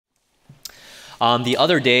The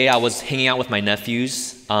other day, I was hanging out with my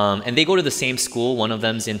nephews, and they go to the same school. One of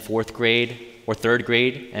them's in 4th grade or 3rd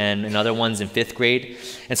grade, and another one's in 5th grade.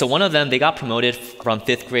 And so one of them, they got promoted from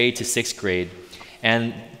 5th grade to 6th grade.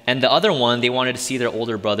 And the other one, they wanted to see their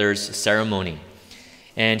older brother's ceremony.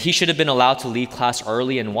 And he should have been allowed to leave class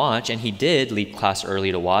early and watch, and he did leave class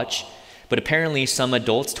early to watch. But apparently, some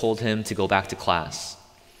adults told him to go back to class.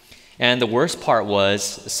 And the worst part was,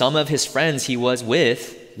 some of his friends he was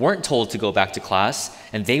with weren't told to go back to class,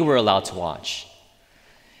 and they were allowed to watch.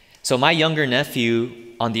 So my younger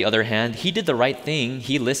nephew, on the other hand, he did the right thing.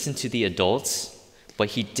 He listened to the adults, but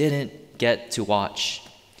he didn't get to watch.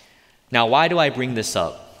 Now, why do I bring this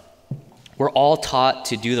up? We're all taught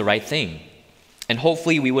to do the right thing. And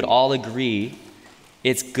hopefully we would all agree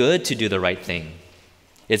it's good to do the right thing.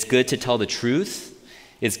 It's good to tell the truth.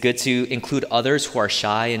 It's good to include others who are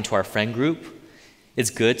shy into our friend group. It's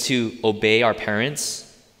good to obey our parents.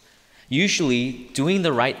 Usually, doing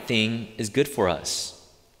the right thing is good for us.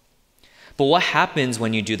 But what happens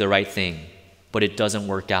when you do the right thing, but it doesn't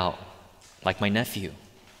work out? Like my nephew.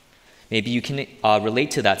 Maybe you can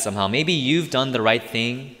relate to that somehow. Maybe you've done the right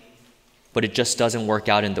thing, but it just doesn't work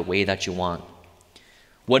out in the way that you want.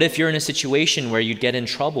 What if you're in a situation where you'd get in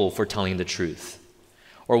trouble for telling the truth?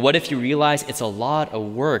 Or what if you realize it's a lot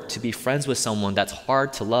of work to be friends with someone that's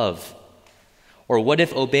hard to love? Or what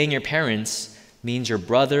if obeying your parents means your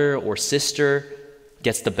brother or sister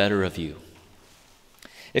gets the better of you?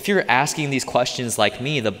 If you're asking these questions like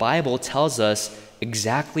me, the Bible tells us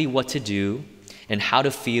exactly what to do and how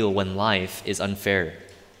to feel when life is unfair,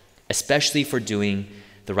 especially for doing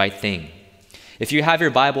the right thing. If you have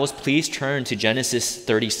your Bibles, please turn to Genesis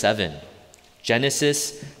 37.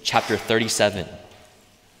 Genesis chapter 37.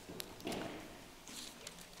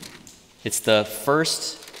 It's the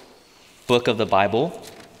first book of the Bible.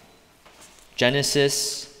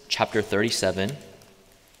 Genesis chapter 37.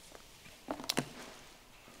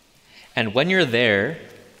 And when you're there,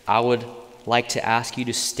 I would like to ask you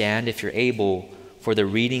to stand, if you're able, for the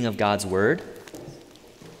reading of God's Word.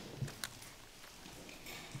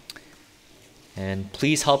 And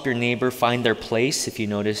please help your neighbor find their place if you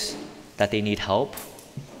notice that they need help.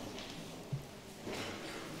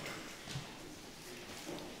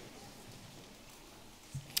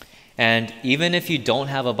 And even if you don't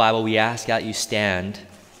have a Bible, we ask that you stand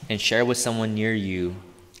and share with someone near you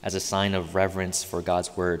as a sign of reverence for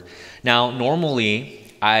God's Word. Now,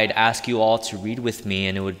 normally, I'd ask you all to read with me,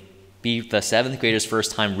 and it would be the 7th grader's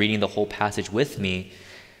first time reading the whole passage with me.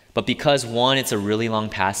 But because, one, it's a really long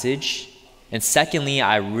passage, and secondly,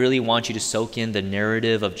 I really want you to soak in the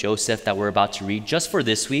narrative of Joseph that we're about to read. Just for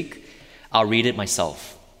this week, I'll read it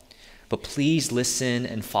myself. But please listen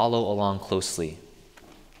and follow along closely.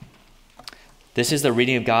 This is the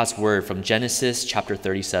reading of God's Word from Genesis chapter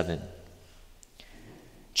 37.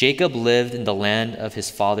 Jacob lived in the land of his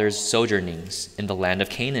father's sojournings, in the land of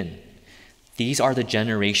Canaan. These are the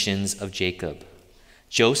generations of Jacob.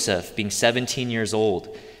 Joseph, being 17 years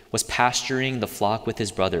old, was pasturing the flock with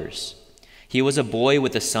his brothers. He was a boy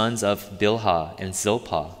with the sons of Bilhah and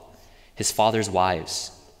Zilpah, his father's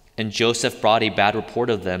wives, and Joseph brought a bad report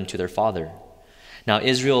of them to their father. Now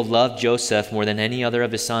Israel loved Joseph more than any other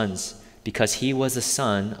of his sons, because he was the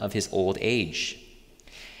son of his old age.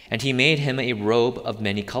 And he made him a robe of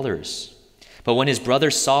many colors. But when his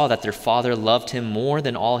brothers saw that their father loved him more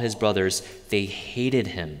than all his brothers, they hated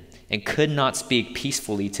him and could not speak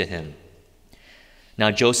peacefully to him.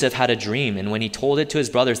 Now Joseph had a dream, and when he told it to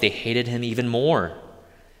his brothers, they hated him even more.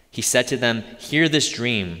 He said to them, "Hear this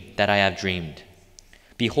dream that I have dreamed.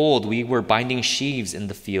 Behold, we were binding sheaves in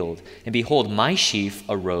the field, and behold, my sheaf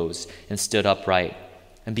arose and stood upright.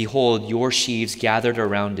 And behold, your sheaves gathered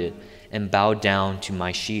around it and bowed down to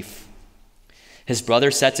my sheaf." His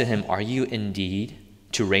brother said to him, "Are you indeed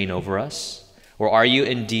to reign over us? Or are you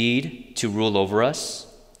indeed to rule over us?"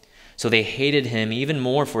 So they hated him even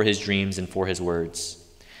more for his dreams and for his words.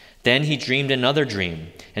 Then he dreamed another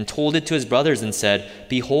dream and told it to his brothers and said,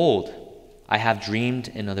 "Behold, I have dreamed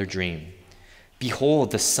another dream.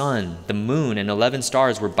 Behold, the sun, the moon, and 11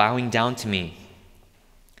 stars were bowing down to me."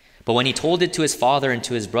 But when he told it to his father and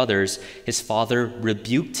to his brothers, his father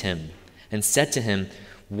rebuked him and said to him,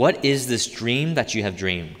 "What is this dream that you have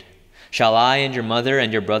dreamed? Shall I and your mother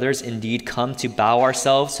and your brothers indeed come to bow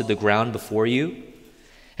ourselves to the ground before you?"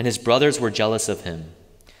 And his brothers were jealous of him,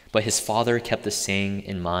 but his father kept the saying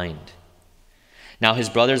in mind. Now his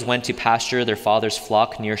brothers went to pasture their father's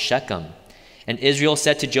flock near Shechem. And Israel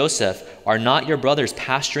said to Joseph, "Are not your brothers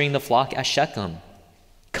pasturing the flock at Shechem?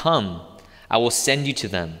 Come, I will send you to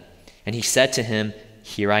them." And he said to him,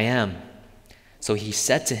 "Here I am." So he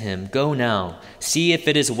said to him, "Go now, see if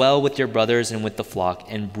it is well with your brothers and with the flock,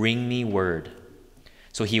 and bring me word."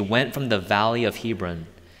 So he went from the valley of Hebron,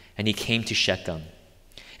 and he came to Shechem.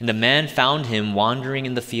 And the man found him wandering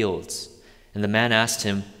in the fields. And the man asked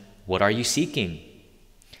him, "What are you seeking?"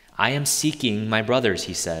 "I am seeking my brothers,"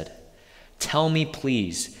 he said. "Tell me,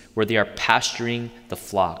 please, where they are pasturing the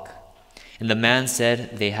flock." And the man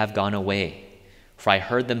said, "They have gone away. For I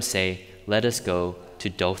heard them say, 'Let us go to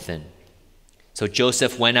Dothan.'" So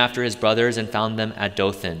Joseph went after his brothers and found them at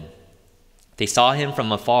Dothan. They saw him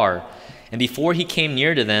from afar, and before he came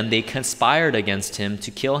near to them, they conspired against him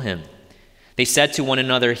to kill him. They said to one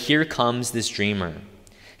another, "Here comes this dreamer.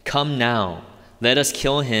 Come now, let us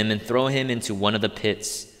kill him and throw him into one of the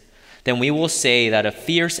pits. Then we will say that a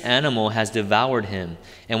fierce animal has devoured him,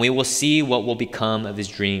 and we will see what will become of his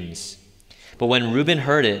dreams." But when Reuben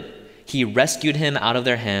heard it, he rescued him out of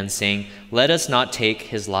their hands, saying, "Let us not take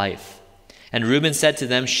his life." And Reuben said to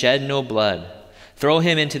them, "Shed no blood. Throw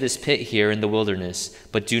him into this pit here in the wilderness,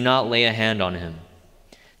 but do not lay a hand on him,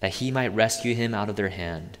 that he might rescue him out of their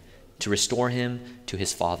hand, to restore him to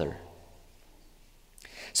his father."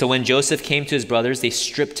 So when Joseph came to his brothers, they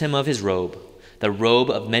stripped him of his robe, the robe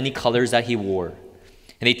of many colors that he wore.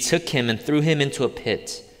 And they took him and threw him into a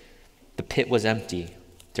pit. The pit was empty.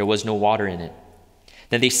 There was no water in it.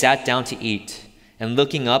 Then they sat down to eat. And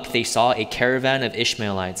looking up, they saw a caravan of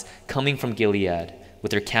Ishmaelites coming from Gilead,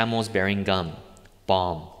 with their camels bearing gum,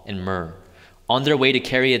 balm, and myrrh, on their way to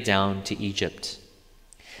carry it down to Egypt.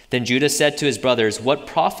 Then Judah said to his brothers, "What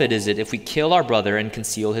profit is it if we kill our brother and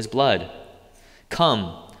conceal his blood?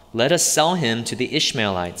 Come, let us sell him to the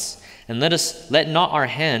Ishmaelites, and let not our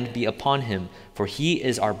hand be upon him, for he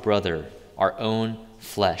is our brother, our own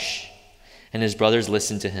flesh." And his brothers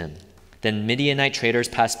listened to him. Then Midianite traders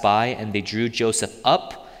passed by, and they drew Joseph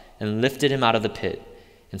up and lifted him out of the pit,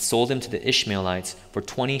 and sold him to the Ishmaelites for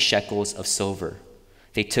 20 shekels of silver.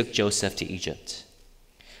 They took Joseph to Egypt.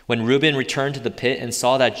 When Reuben returned to the pit and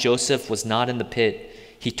saw that Joseph was not in the pit,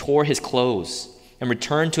 he tore his clothes and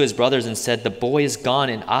returned to his brothers and said, "The boy is gone,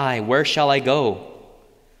 and I, where shall I go?"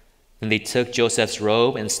 Then they took Joseph's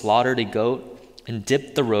robe and slaughtered a goat and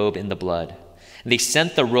dipped the robe in the blood. And they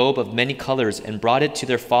sent the robe of many colors and brought it to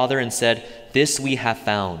their father and said, "This we have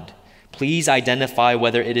found. Please identify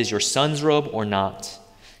whether it is your son's robe or not."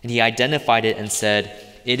 And he identified it and said,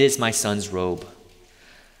 "It is my son's robe.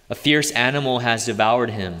 A fierce animal has devoured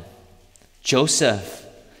him. Joseph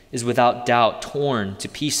is without doubt torn to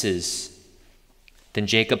pieces." Then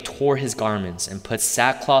Jacob tore his garments and put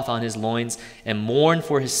sackcloth on his loins and mourned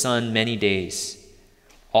for his son many days.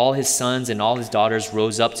 All his sons and all his daughters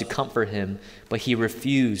rose up to comfort him, but he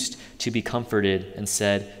refused to be comforted and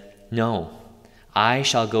said, "No, I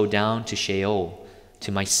shall go down to Sheol,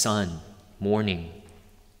 to my son, mourning."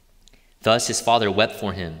 Thus his father wept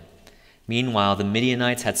for him. Meanwhile, the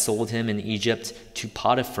Midianites had sold him in Egypt to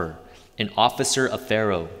Potiphar, an officer of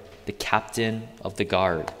Pharaoh, the captain of the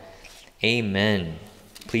guard. Amen.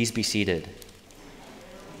 Please be seated.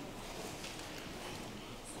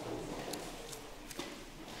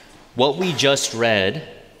 What we just read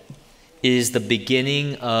is the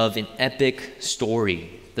beginning of an epic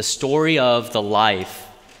story, the story of the life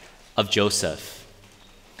of Joseph.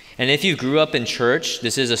 And if you grew up in church,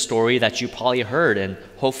 this is a story that you probably heard, and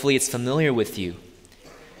hopefully it's familiar with you.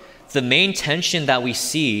 The main tension that we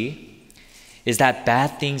see is that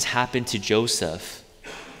bad things happen to Joseph,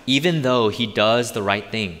 even though he does the right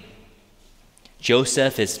thing.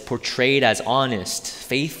 Joseph is portrayed as honest,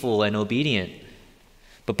 faithful, and obedient.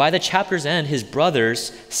 But by the chapter's end, his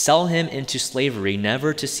brothers sell him into slavery,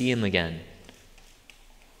 never to see him again.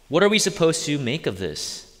 What are we supposed to make of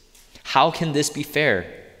this? How can this be fair?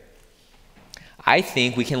 I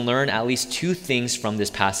think we can learn at least two things from this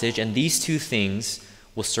passage, and these two things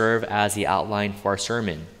will serve as the outline for our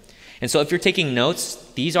sermon. And so if you're taking notes,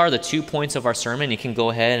 these are the 2 points of our sermon. You can go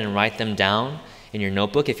ahead and write them down in your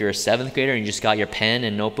notebook. If you're a 7th grader and you just got your pen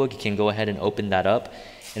and notebook, you can go ahead and open that up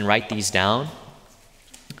and write these down.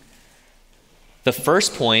 The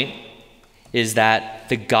first point is that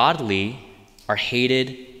the godly are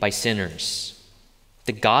hated by sinners.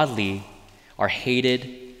 The godly are hated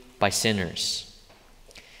by sinners.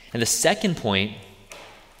 And the second point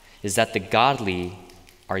is that the godly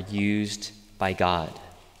are used by God.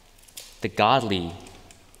 The godly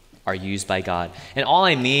are used by God. And all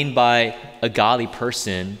I mean by a godly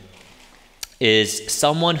person is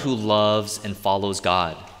someone who loves and follows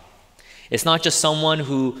God. It's not just someone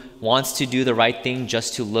who wants to do the right thing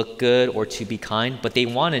just to look good or to be kind, but they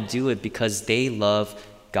want to do it because they love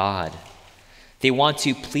God. They want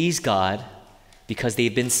to please God because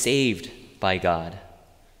they've been saved by God.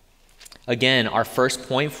 Again, our first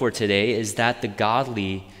point for today is that the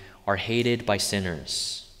godly are hated by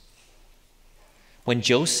sinners. When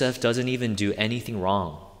Joseph doesn't even do anything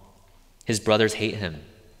wrong, his brothers hate him.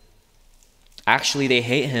 Actually, they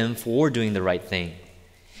hate him for doing the right thing.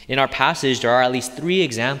 In our passage, there are at least 3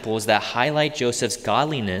 examples that highlight Joseph's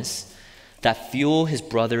godliness that fuel his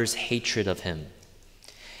brothers' hatred of him.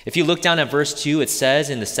 If you look down at verse 2, it says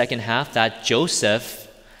in the second half that Joseph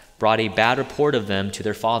brought a bad report of them to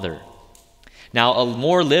their father. Now, a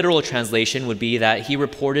more literal translation would be that he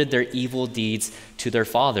reported their evil deeds to their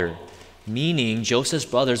father, meaning Joseph's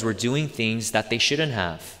brothers were doing things that they shouldn't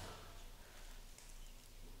have.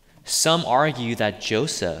 Some argue that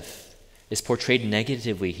Joseph is portrayed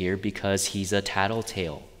negatively here because he's a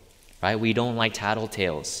tattletale, right? We don't like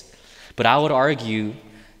tattletales. But I would argue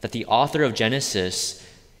that the author of Genesis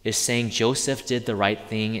is saying Joseph did the right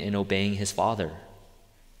thing in obeying his father.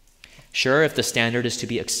 Sure, if the standard is to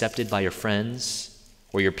be accepted by your friends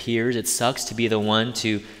or your peers, it sucks to be the one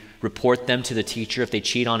to report them to the teacher if they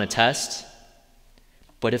cheat on a test.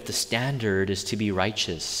 But if the standard is to be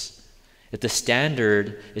righteous, if the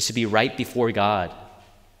standard is to be right before God,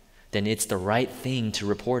 then it's the right thing to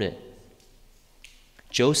report it.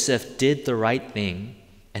 Joseph did the right thing,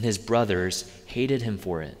 and his brothers hated him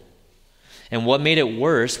for it. And what made it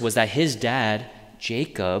worse was that his dad,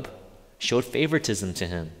 Jacob, showed favoritism to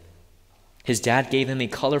him. His dad gave him a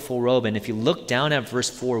colorful robe, and if you look down at verse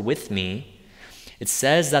 4 with me, it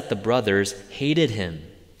says that the brothers hated him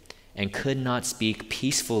and could not speak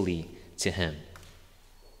peacefully to him.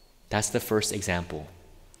 That's the first example.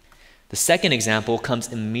 The second example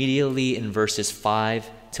comes immediately in verses 5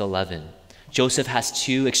 to 11. Joseph has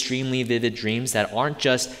 2 extremely vivid dreams that aren't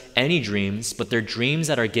just any dreams, but they're dreams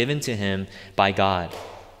that are given to him by God.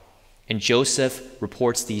 And Joseph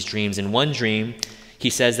reports these dreams. In one dream, he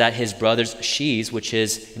says that his brother's sheaves, which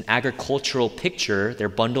is an agricultural picture, they're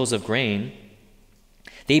bundles of grain,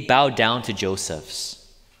 they bowed down to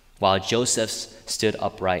Joseph's, while Joseph's stood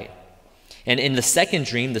upright. And in the second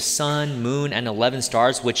dream, the sun, moon, and 11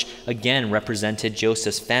 stars, which again represented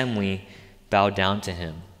Joseph's family, bowed down to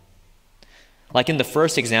him. Like in the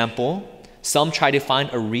first example, some try to find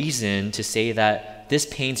a reason to say that this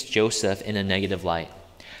paints Joseph in a negative light.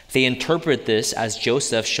 They interpret this as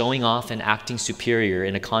Joseph showing off and acting superior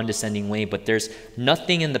in a condescending way, but there's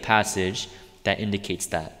nothing in the passage that indicates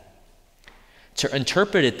that. To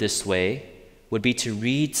interpret it this way would be to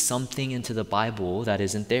read something into the Bible that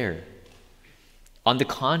isn't there. On the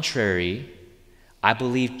contrary, I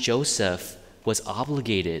believe Joseph was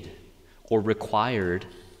obligated or required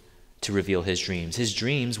to reveal his dreams. His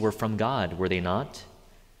dreams were from God, were they not?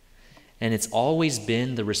 And it's always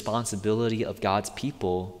been the responsibility of God's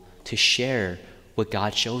people to share what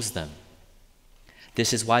God shows them.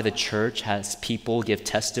 This is why the church has people give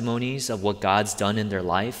testimonies of what God's done in their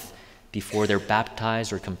life before they're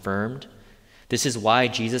baptized or confirmed. This is why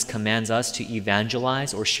Jesus commands us to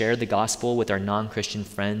evangelize or share the gospel with our non-Christian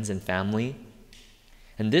friends and family.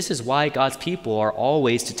 And this is why God's people are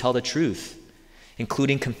always to tell the truth,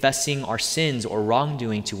 including confessing our sins or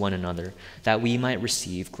wrongdoing to one another, that we might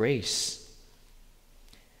receive grace.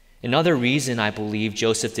 Another reason I believe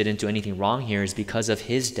Joseph didn't do anything wrong here is because of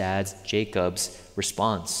his dad, Jacob's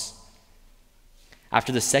response.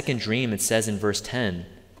 After the second dream, it says in verse 10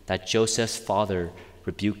 that Joseph's father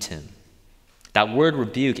rebuked him. That word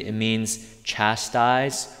rebuke, it means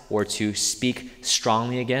chastise or to speak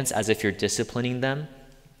strongly against, as if you're disciplining them.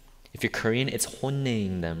 If you're Korean, it's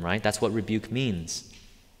혼내ing them, right? That's what rebuke means.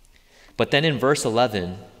 But then in verse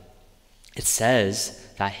 11, it says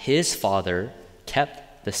that his father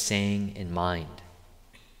kept the saying in mind.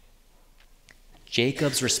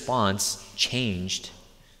 Jacob's response changed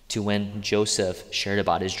to when Joseph shared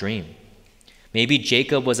about his dream. Maybe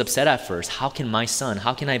Jacob was upset at first. How can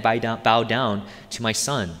I bow down to my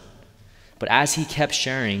son? But as he kept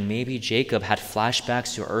sharing, maybe Jacob had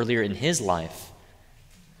flashbacks to earlier in his life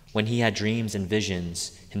when he had dreams and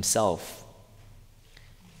visions himself.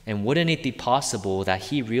 And wouldn't it be possible that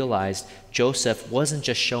he realized Joseph wasn't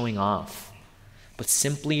just showing off, but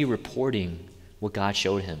simply reporting what God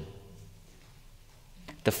showed him?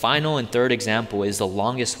 The final and third example is the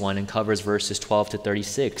longest one and covers verses 12 to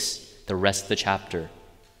 36. The rest of the chapter.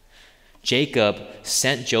 Jacob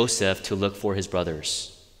sent Joseph to look for his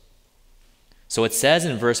brothers. So it says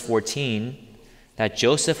in verse 14 that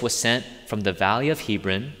Joseph was sent from the valley of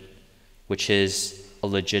Hebron, which is a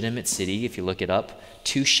legitimate city if you look it up,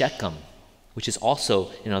 to Shechem, which is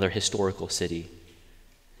also another historical city.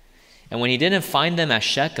 And when he didn't find them at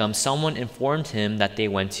Shechem, someone informed him that they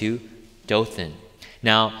went to Dothan.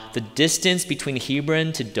 Now, the distance between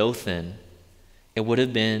Hebron to Dothan it would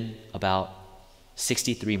have been about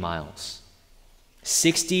 63 miles.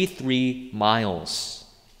 63 miles.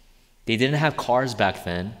 They didn't have cars back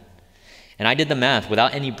then. And I did the math.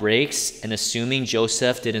 Without any brakes and assuming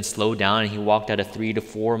Joseph didn't slow down and he walked at a 3 to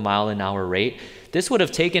 4 mile an hour rate, this would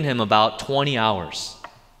have taken him about 20 hours.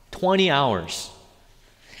 20 hours.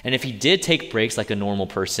 And if he did take breaks like a normal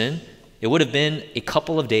person, it would have been a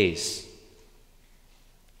couple of days.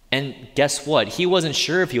 And guess what? He wasn't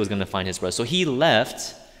sure if he was going to find his brother. So he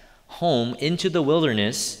left home into the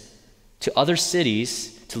wilderness to other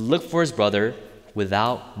cities to look for his brother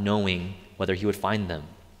without knowing whether he would find them.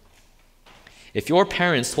 If your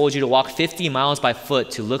parents told you to walk 50 miles by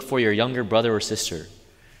foot to look for your younger brother or sister,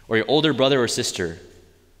 or your older brother or sister,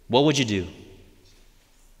 what would you do?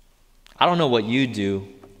 I don't know what you'd do,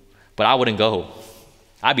 but I wouldn't go.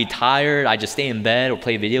 I'd be tired. I'd just stay in bed or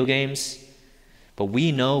play video games. But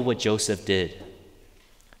we know what Joseph did.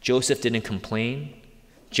 Joseph didn't complain.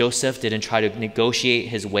 Joseph didn't try to negotiate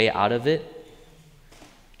his way out of it.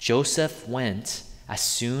 Joseph went as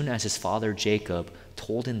soon as his father Jacob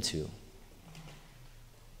told him to.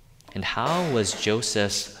 And how was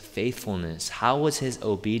Joseph's faithfulness, how was his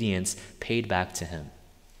obedience paid back to him?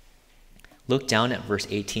 Look down at verse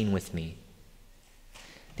 18 with me.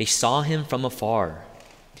 They saw him from afar,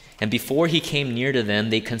 and before he came near to them,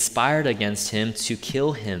 they conspired against him to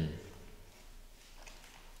kill him.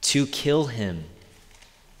 To kill him.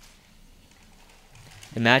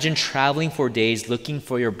 Imagine traveling for days looking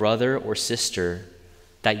for your brother or sister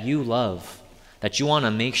that you love, that you want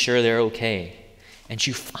to make sure they're okay, and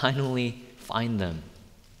you finally find them.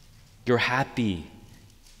 You're happy,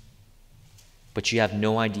 but you have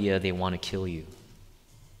no idea they want to kill you.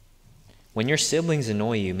 When your siblings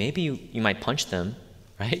annoy you, maybe you might punch them,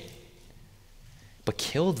 right? But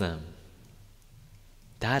kill them.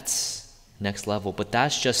 That's next level. But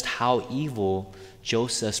that's just how evil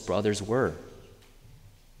Joseph's brothers were.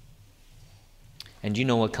 And you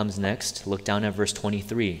know what comes next? Look down at verse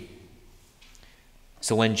 23.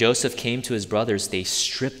 So when Joseph came to his brothers, they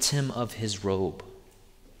stripped him of his robe,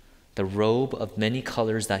 the robe of many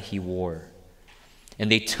colors that he wore.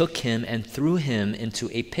 And they took him and threw him into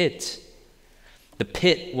a pit. The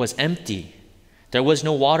pit was empty. There was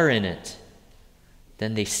no water in it.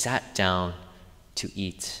 Then they sat down to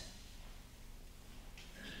eat.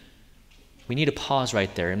 We need to pause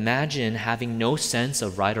right there. Imagine having no sense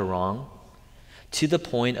of right or wrong to the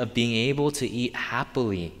point of being able to eat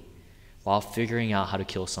happily while figuring out how to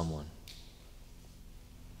kill someone.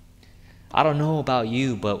 I don't know about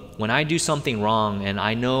you, but when I do something wrong and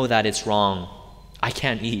I know that it's wrong, I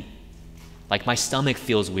can't eat. Like my stomach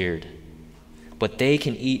feels weird. But they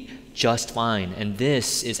can eat just fine. And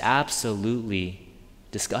this is absolutely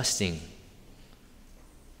disgusting.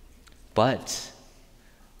 But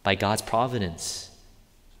by God's providence,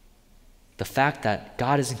 the fact that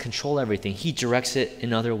God is in control of everything, He directs it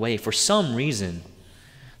another way. For some reason,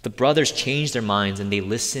 the brothers changed their minds and they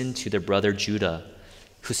listened to their brother Judah,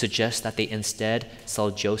 who suggests that they instead sell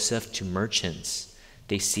Joseph to merchants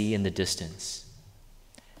they see in the distance.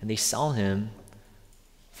 And they sell him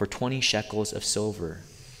for 20 shekels of silver.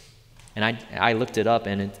 And I looked it up,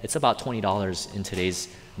 and it's about $20 in today's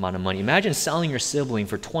amount of money. Imagine selling your sibling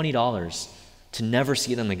for $20 to never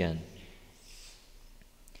see them again.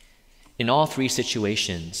 In all three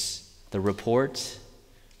situations, the report,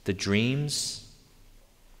 the dreams,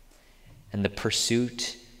 and the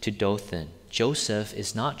pursuit to Dothan, Joseph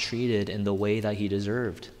is not treated in the way that he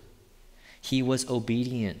deserved. He was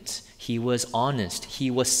obedient. He was honest. He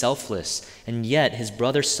was selfless. And yet his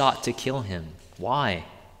brothers sought to kill him. Why?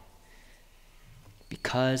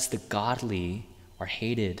 Because the godly are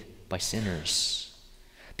hated by sinners.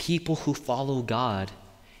 People who follow God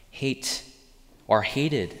are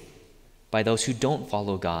hated by those who don't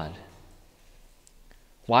follow God.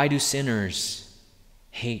 Why do sinners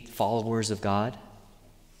hate followers of God?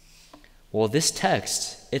 Well, this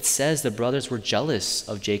text, it says the brothers were jealous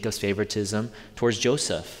of Jacob's favoritism towards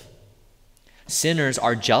Joseph. Sinners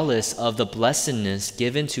are jealous of the blessedness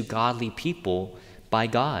given to godly people by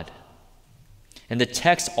God. And the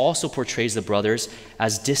text also portrays the brothers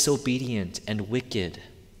as disobedient and wicked.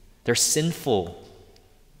 They're sinful.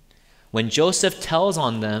 When Joseph tells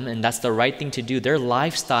on them, and that's the right thing to do, their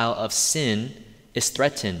lifestyle of sin is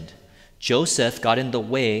threatened. Joseph got in the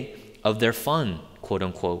way of their fun, quote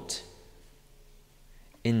unquote.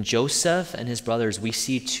 In Joseph and his brothers, we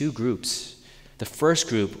see two groups. The first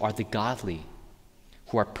group are the godly,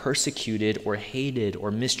 who are persecuted or hated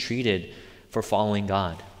or mistreated for following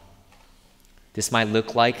God. This might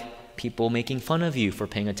look like people making fun of you for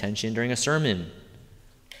paying attention during a sermon.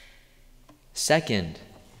 Second,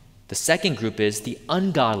 The second group is the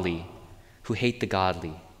ungodly who hate the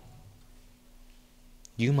godly.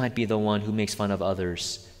 You might be the one who makes fun of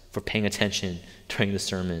others for paying attention during the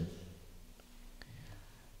sermon.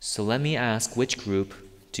 So let me ask, which group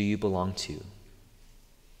do you belong to?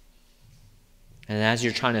 And as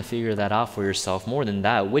you're trying to figure that out for yourself, more than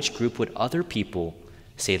that, which group would other people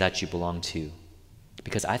say that you belong to?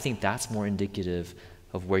 Because I think that's more indicative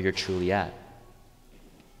of where you're truly at.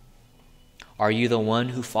 Are you the one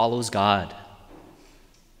who follows God?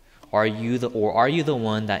 Are you the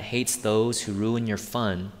one that hates those who ruin your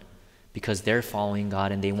fun because they're following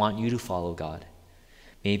God and they want you to follow God?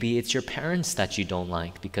 Maybe it's your parents that you don't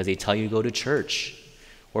like because they tell you to go to church.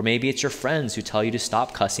 Or maybe it's your friends who tell you to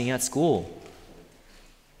stop cussing at school.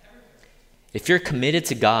 If you're committed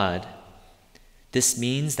to God, this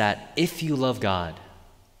means that if you love God,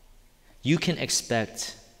 you can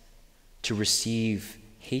expect to receive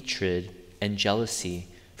hatred and jealousy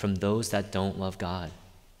from those that don't love God.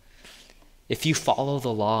 If you follow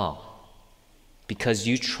the law because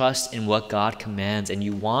you trust in what God commands and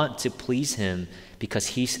you want to please Him because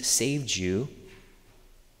He's saved you,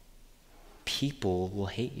 people will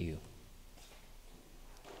hate you.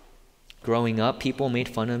 Growing up, people made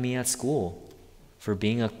fun of me at school for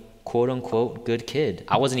being a quote-unquote good kid.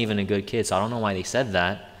 I wasn't even a good kid, so I don't know why they said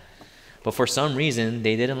that. But for some reason,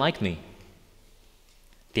 they didn't like me.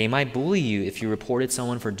 They might bully you if you reported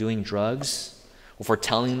someone for doing drugs or for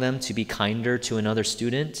telling them to be kinder to another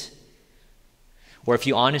student. Or if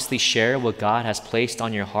you honestly share what God has placed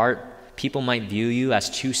on your heart, people might view you as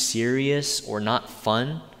too serious or not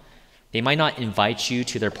fun. They might not invite you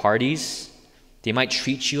to their parties. They might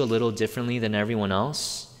treat you a little differently than everyone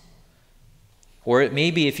else. Or it may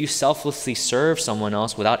be if you selflessly serve someone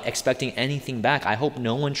else without expecting anything back. I hope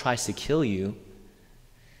no one tries to kill you.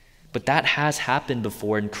 But that has happened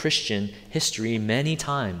before in Christian history many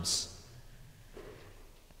times.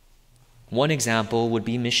 One example would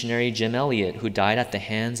be missionary Jim Elliot, who died at the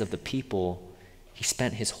hands of the people he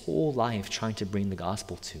spent his whole life trying to bring the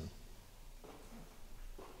gospel to.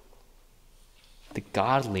 The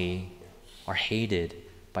godly are hated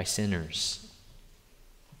by sinners.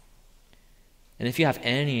 And if you have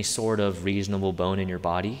any sort of reasonable bone in your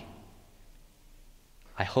body,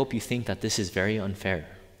 I hope you think that this is very unfair.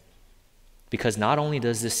 Because not only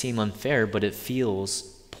does this seem unfair, but it feels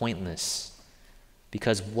pointless.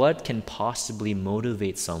 Because what can possibly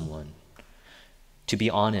motivate someone to be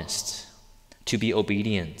honest, to be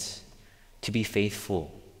obedient, to be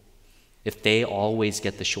faithful, if they always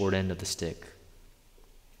get the short end of the stick?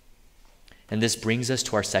 And this brings us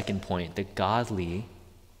to our second point. The godly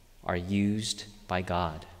are used by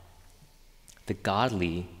God. The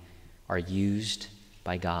godly are used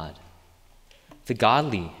by God. The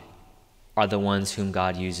godly are the ones whom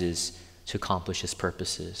God uses to accomplish His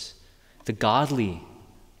purposes. The godly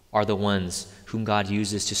are the ones whom God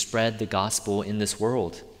uses to spread the gospel in this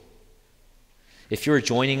world. If you're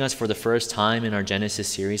joining us for the first time in our Genesis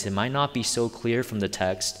series, it might not be so clear from the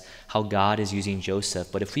text how God is using Joseph,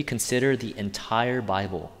 but if we consider the entire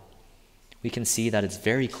Bible, we can see that it's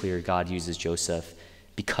very clear God uses Joseph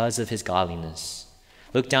because of his godliness.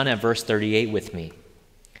 Look down at verse 38 with me.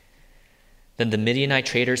 Then the Midianite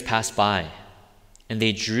traders passed by, and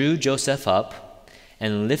they drew Joseph up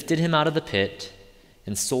and lifted him out of the pit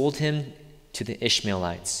and sold him to the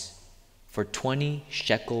Ishmaelites for 20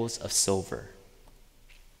 shekels of silver.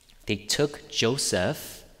 They took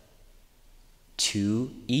Joseph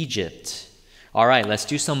to Egypt. All right, let's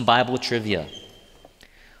do some Bible trivia.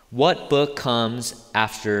 What book comes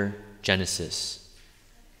after Genesis?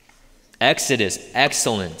 Exodus.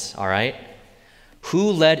 Excellent. All right.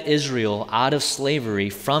 Who led Israel out of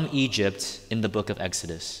slavery from Egypt in the book of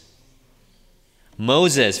Exodus?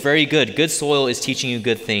 Moses. Very good. Good soil is teaching you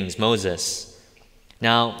good things. Moses.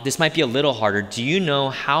 Now, this might be a little harder. Do you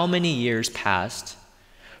know how many years passed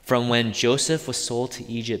from when Joseph was sold to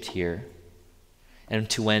Egypt here and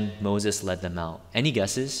to when Moses led them out? Any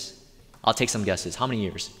guesses? I'll take some guesses. How many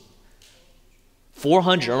years?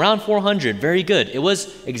 400, around 400. Very good. It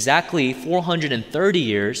was exactly 430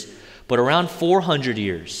 years, but around 400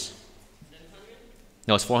 years.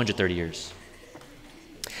 No, it's 430 years.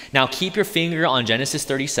 Now keep your finger on Genesis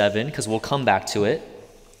 37, because we'll come back to it,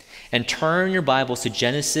 and turn your Bibles to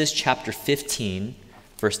Genesis chapter 15,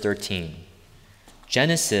 verse 13.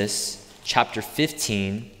 Genesis chapter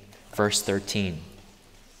 15, verse 13.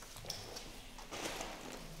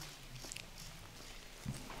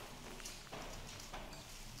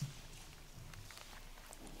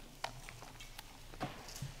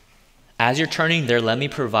 As you're turning there, let me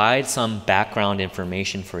provide some background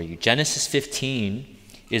information for you. Genesis 15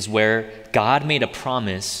 is where God made a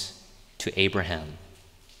promise to Abraham.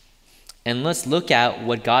 And let's look at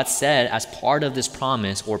what God said as part of this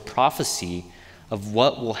promise or prophecy of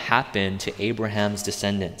what will happen to Abraham's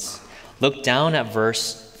descendants. Look down at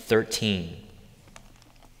verse 13.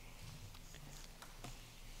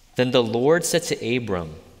 Then the Lord said to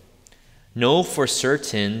Abram, "Know for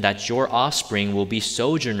certain that your offspring will be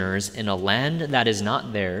sojourners in a land that is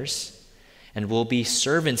not theirs, and will be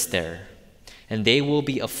servants there, and they will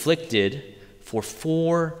be afflicted for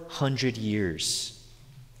 400 years.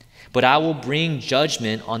 But I will bring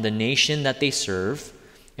judgment on the nation that they serve,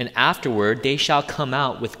 and afterward they shall come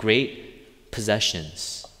out with great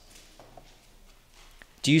possessions."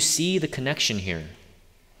 Do you see the connection here?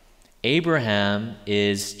 Abraham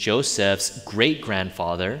is Joseph's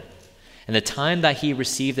great-grandfather, and the time that he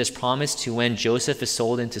received this promise to when Joseph is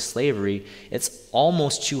sold into slavery, it's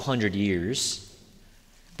almost 200 years.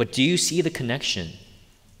 But do you see the connection?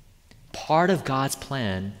 Part of God's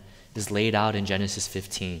plan is laid out in Genesis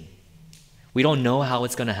 15. We don't know how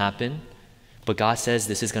it's going to happen, but God says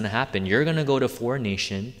this is going to happen. You're going to go to a foreign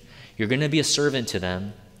nation. You're going to be a servant to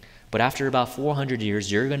them. But after about 400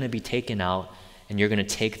 years, you're going to be taken out, and you're going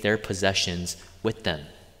to take their possessions with them.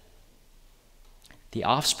 The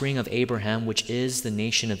offspring of Abraham, which is the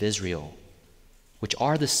nation of Israel, which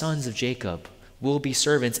are the sons of Jacob, will be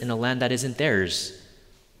servants in a land that isn't theirs.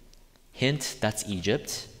 Hint, that's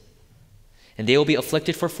Egypt. And they will be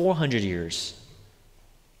afflicted for 400 years.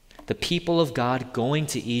 The people of God going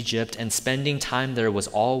to Egypt and spending time there was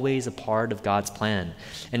always a part of God's plan.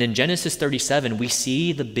 And in Genesis 37, we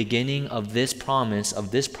see the beginning of this promise,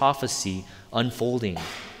 of this prophecy unfolding.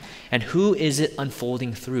 And who is it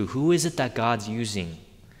unfolding through? Who is it that God's using?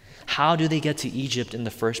 How do they get to Egypt in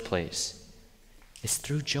the first place? It's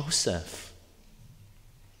through Joseph.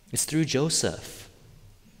 It's through Joseph.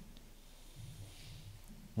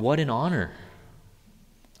 What an honor.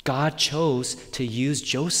 God chose to use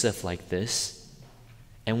Joseph like this,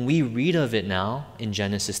 and we read of it now in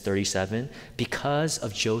Genesis 37 because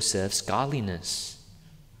of Joseph's godliness.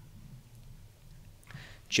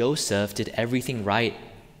 Joseph did everything right,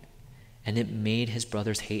 and it made his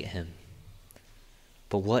brothers hate him.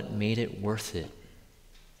 But what made it worth it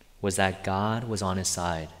was that God was on his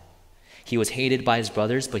side. He was hated by his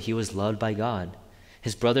brothers, but he was loved by God.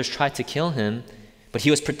 His brothers tried to kill him, but he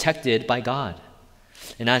was protected by God.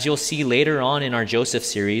 And as you'll see later on in our Joseph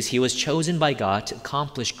series, he was chosen by God to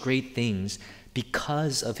accomplish great things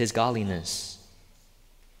because of his godliness.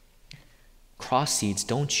 Cross seeds,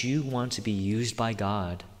 don't you want to be used by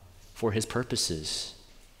God for his purposes?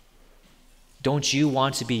 Don't you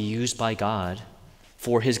want to be used by God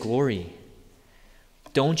for his glory?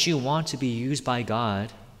 Don't you want to be used by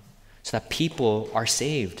God so that people are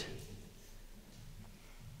saved?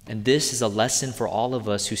 And this is a lesson for all of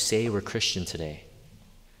us who say we're Christian today.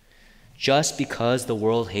 Just because the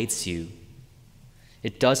world hates you,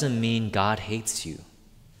 it doesn't mean God hates you.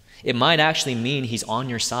 It might actually mean he's on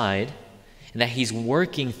your side and that he's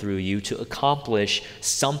working through you to accomplish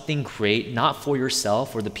something great, not for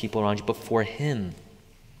yourself or the people around you, but for him.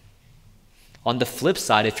 On the flip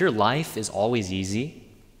side, if your life is always easy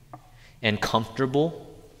and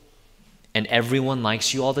comfortable and everyone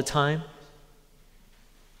likes you all the time,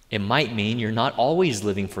 it might mean you're not always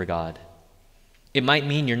living for God. It might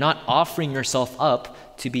mean you're not offering yourself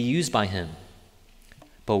up to be used by him.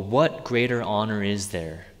 But what greater honor is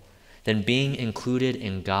there than being included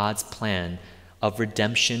in God's plan of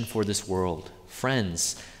redemption for this world?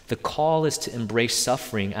 Friends, the call is to embrace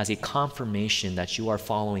suffering as a confirmation that you are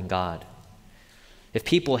following God. If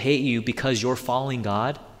people hate you because you're following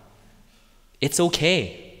God, it's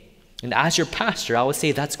okay. And as your pastor, I would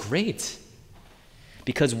say that's great.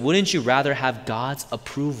 Because wouldn't you rather have God's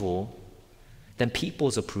approval than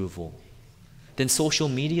people's approval, than social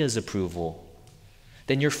media's approval,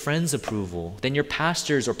 than your friends' approval, than your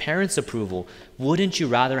pastor's or parents' approval? Wouldn't you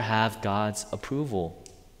rather have God's approval?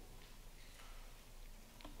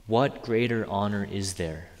 What greater honor is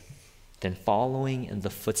there than following in the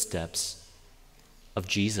footsteps of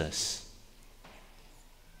Jesus?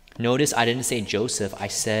 Notice I didn't say Joseph, I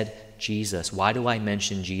said Jesus. Why do I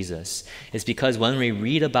mention Jesus? It's because when we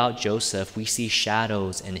read about Joseph, we see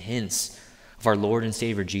shadows and hints of our Lord and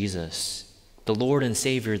Savior Jesus, the Lord and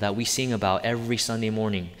Savior that we sing about every Sunday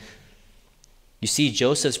morning. You see,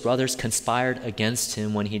 Joseph's brothers conspired against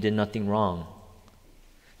him when he did nothing wrong.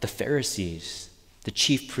 The Pharisees, the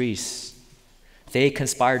chief priests, they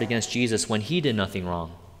conspired against Jesus when he did nothing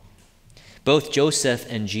wrong. Both Joseph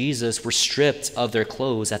and Jesus were stripped of their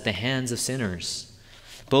clothes at the hands of sinners.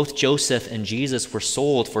 Both Joseph and Jesus were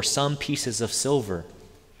sold for some pieces of silver.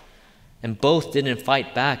 And both didn't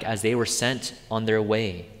fight back as they were sent on their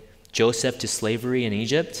way Joseph to slavery in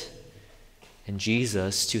Egypt, and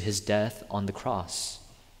Jesus to his death on the cross.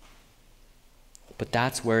 But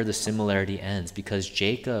that's where the similarity ends, because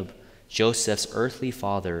Jacob, Joseph's earthly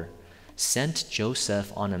father, sent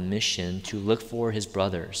Joseph on a mission to look for his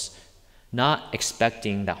brothers, not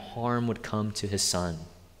expecting that harm would come to his son.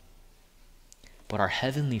 But our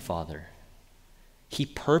heavenly Father, he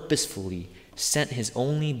purposefully sent his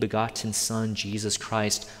only begotten Son, Jesus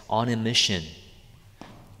Christ, on a mission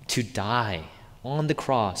to die on the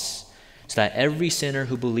cross so that every sinner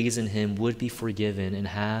who believes in him would be forgiven and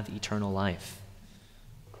have eternal life.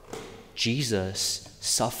 Jesus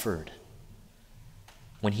suffered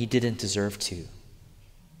when he didn't deserve to,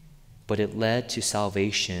 but it led to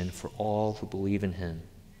salvation for all who believe in him.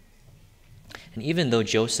 And even though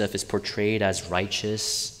Joseph is portrayed as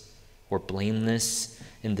righteous or blameless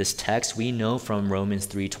in this text, we know from Romans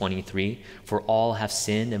 3:23, for all have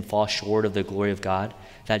sinned and fall short of the glory of God,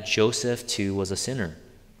 that Joseph too was a sinner.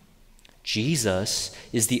 Jesus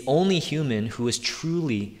is the only human who is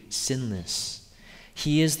truly sinless.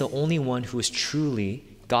 He is the only one who is truly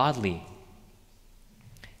godly.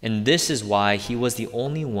 And this is why he was the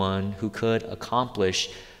only one who could accomplish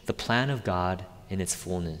the plan of God in its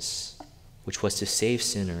fullness, which was to save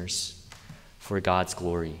sinners for God's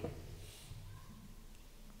glory.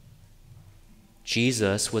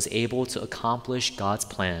 Jesus was able to accomplish God's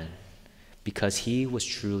plan because he was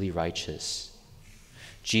truly righteous.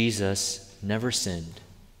 Jesus never sinned.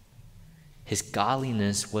 His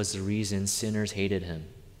godliness was the reason sinners hated him,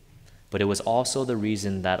 but it was also the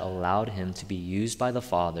reason that allowed him to be used by the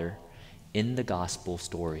Father in the gospel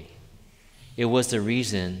story. It was the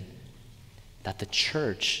reason that the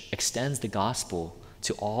church extends the gospel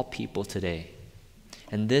to all people today.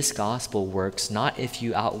 And this gospel works not if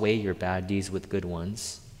you outweigh your bad deeds with good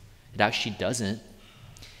ones. It actually doesn't.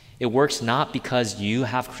 It works not because you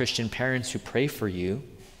have Christian parents who pray for you.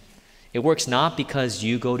 It works not because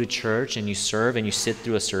you go to church and you serve and you sit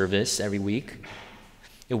through a service every week.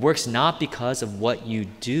 It works not because of what you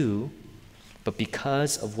do, but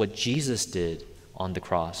because of what Jesus did on the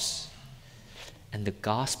cross. And the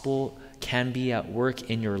gospel can be at work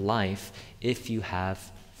in your life if you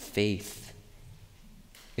have faith.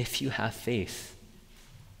 If you have faith.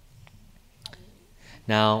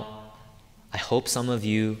 Now, I hope some of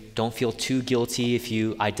you don't feel too guilty if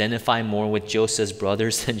you identify more with Joseph's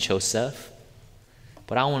brothers than Joseph.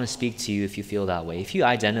 But I want to speak to you if you feel that way. If you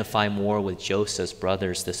identify more with Joseph's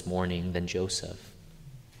brothers this morning than Joseph,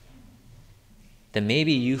 then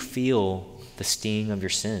maybe you feel the sting of your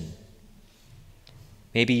sin.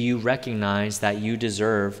 Maybe you recognize that you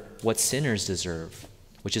deserve what sinners deserve,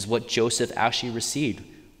 which is what Joseph actually received,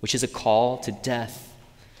 which is a call to death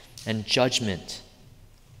and judgment.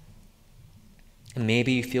 And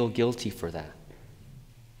maybe you feel guilty for that.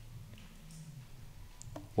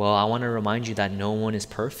 Well, I want to remind you that no one is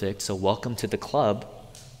perfect, so welcome to the club.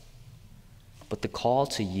 But the call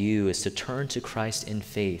to you is to turn to Christ in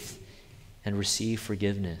faith and receive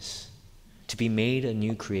forgiveness, to be made a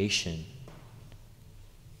new creation.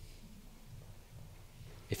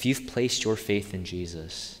 If you've placed your faith in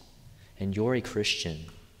Jesus and you're a Christian,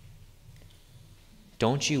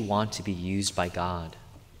 don't you want to be used by God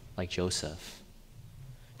like Joseph?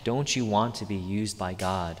 Don't you want to be used by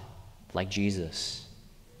God like Jesus?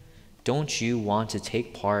 Don't you want to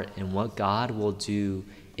take part in what God will do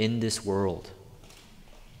in this world?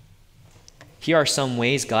 Here are some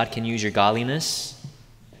ways God can use your godliness.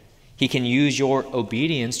 He can use your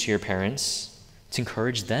obedience to your parents to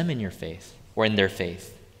encourage them in your faith or in their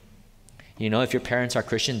faith. You know, if your parents are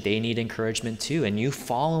Christian, they need encouragement too. And you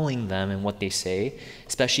following them and what they say,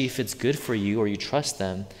 especially if it's good for you or you trust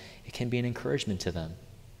them, it can be an encouragement to them.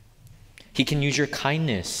 He can use your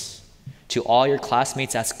kindness to all your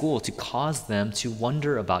classmates at school to cause them to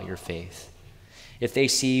wonder about your faith. If they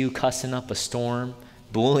see you cussing up a storm,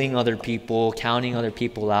 bullying other people, counting other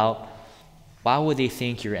people out, why would they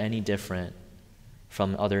think you're any different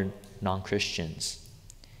from other non-Christians?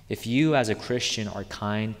 If you as a Christian are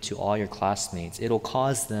kind to all your classmates, it'll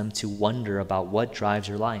cause them to wonder about what drives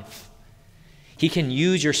your life. He can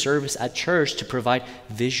use your service at church to provide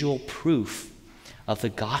visual proof of the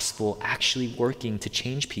gospel actually working to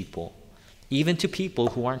change people, even to people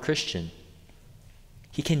who aren't Christian.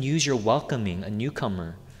 He can use your welcoming a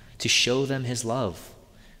newcomer to show them his love.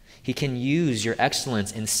 He can use your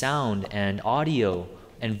excellence in sound and audio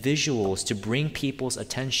and visuals to bring people's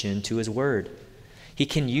attention to his word. He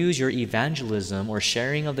can use your evangelism or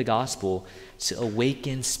sharing of the gospel to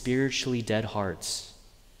awaken spiritually dead hearts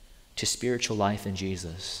to spiritual life in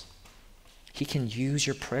Jesus. He can use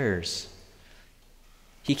your prayers.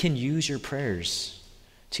 He can use your prayers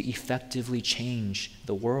to effectively change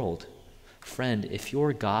the world. Friend, if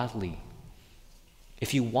you're godly,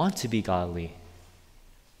 if you want to be godly,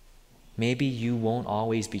 maybe you won't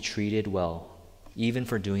always be treated well, even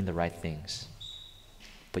for doing the right things.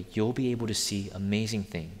 But you'll be able to see amazing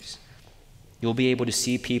things. You'll be able to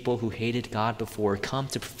see people who hated God before come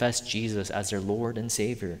to profess Jesus as their Lord and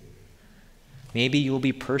Savior. Maybe you'll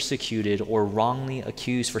be persecuted or wrongly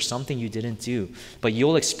accused for something you didn't do, but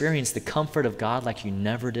you'll experience the comfort of God like you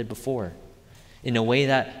never did before, in a way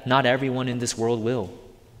that not everyone in this world will.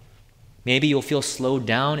 Maybe you'll feel slowed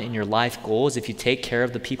down in your life goals if you take care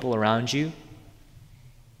of the people around you,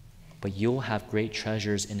 but you'll have great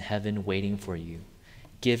treasures in heaven waiting for you,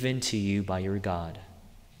 given to you by your God.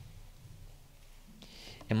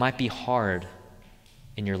 It might be hard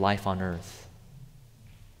in your life on earth,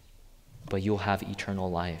 but you'll have eternal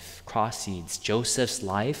life. Cross seeds, Joseph's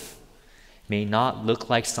life may not look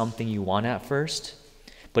like something you want at first,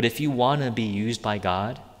 but if you want to be used by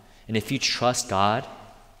God, and if you trust God,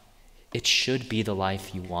 it should be the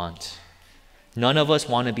life you want. None of us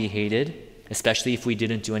want to be hated, especially if we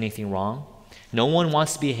didn't do anything wrong. No one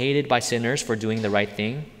wants to be hated by sinners for doing the right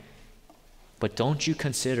thing. But don't you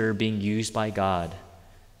consider being used by God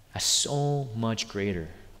as so much greater?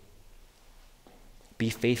 Be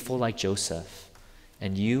faithful like Joseph,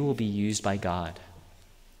 and you will be used by God.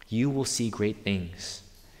 You will see great things,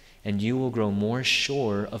 and you will grow more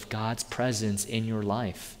sure of God's presence in your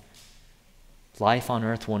life. Life on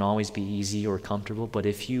earth won't always be easy or comfortable, but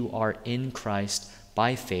if you are in Christ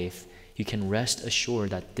by faith, you can rest assured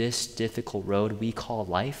that this difficult road we call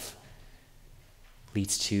life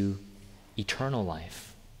leads to eternal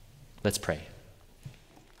life. Let's pray.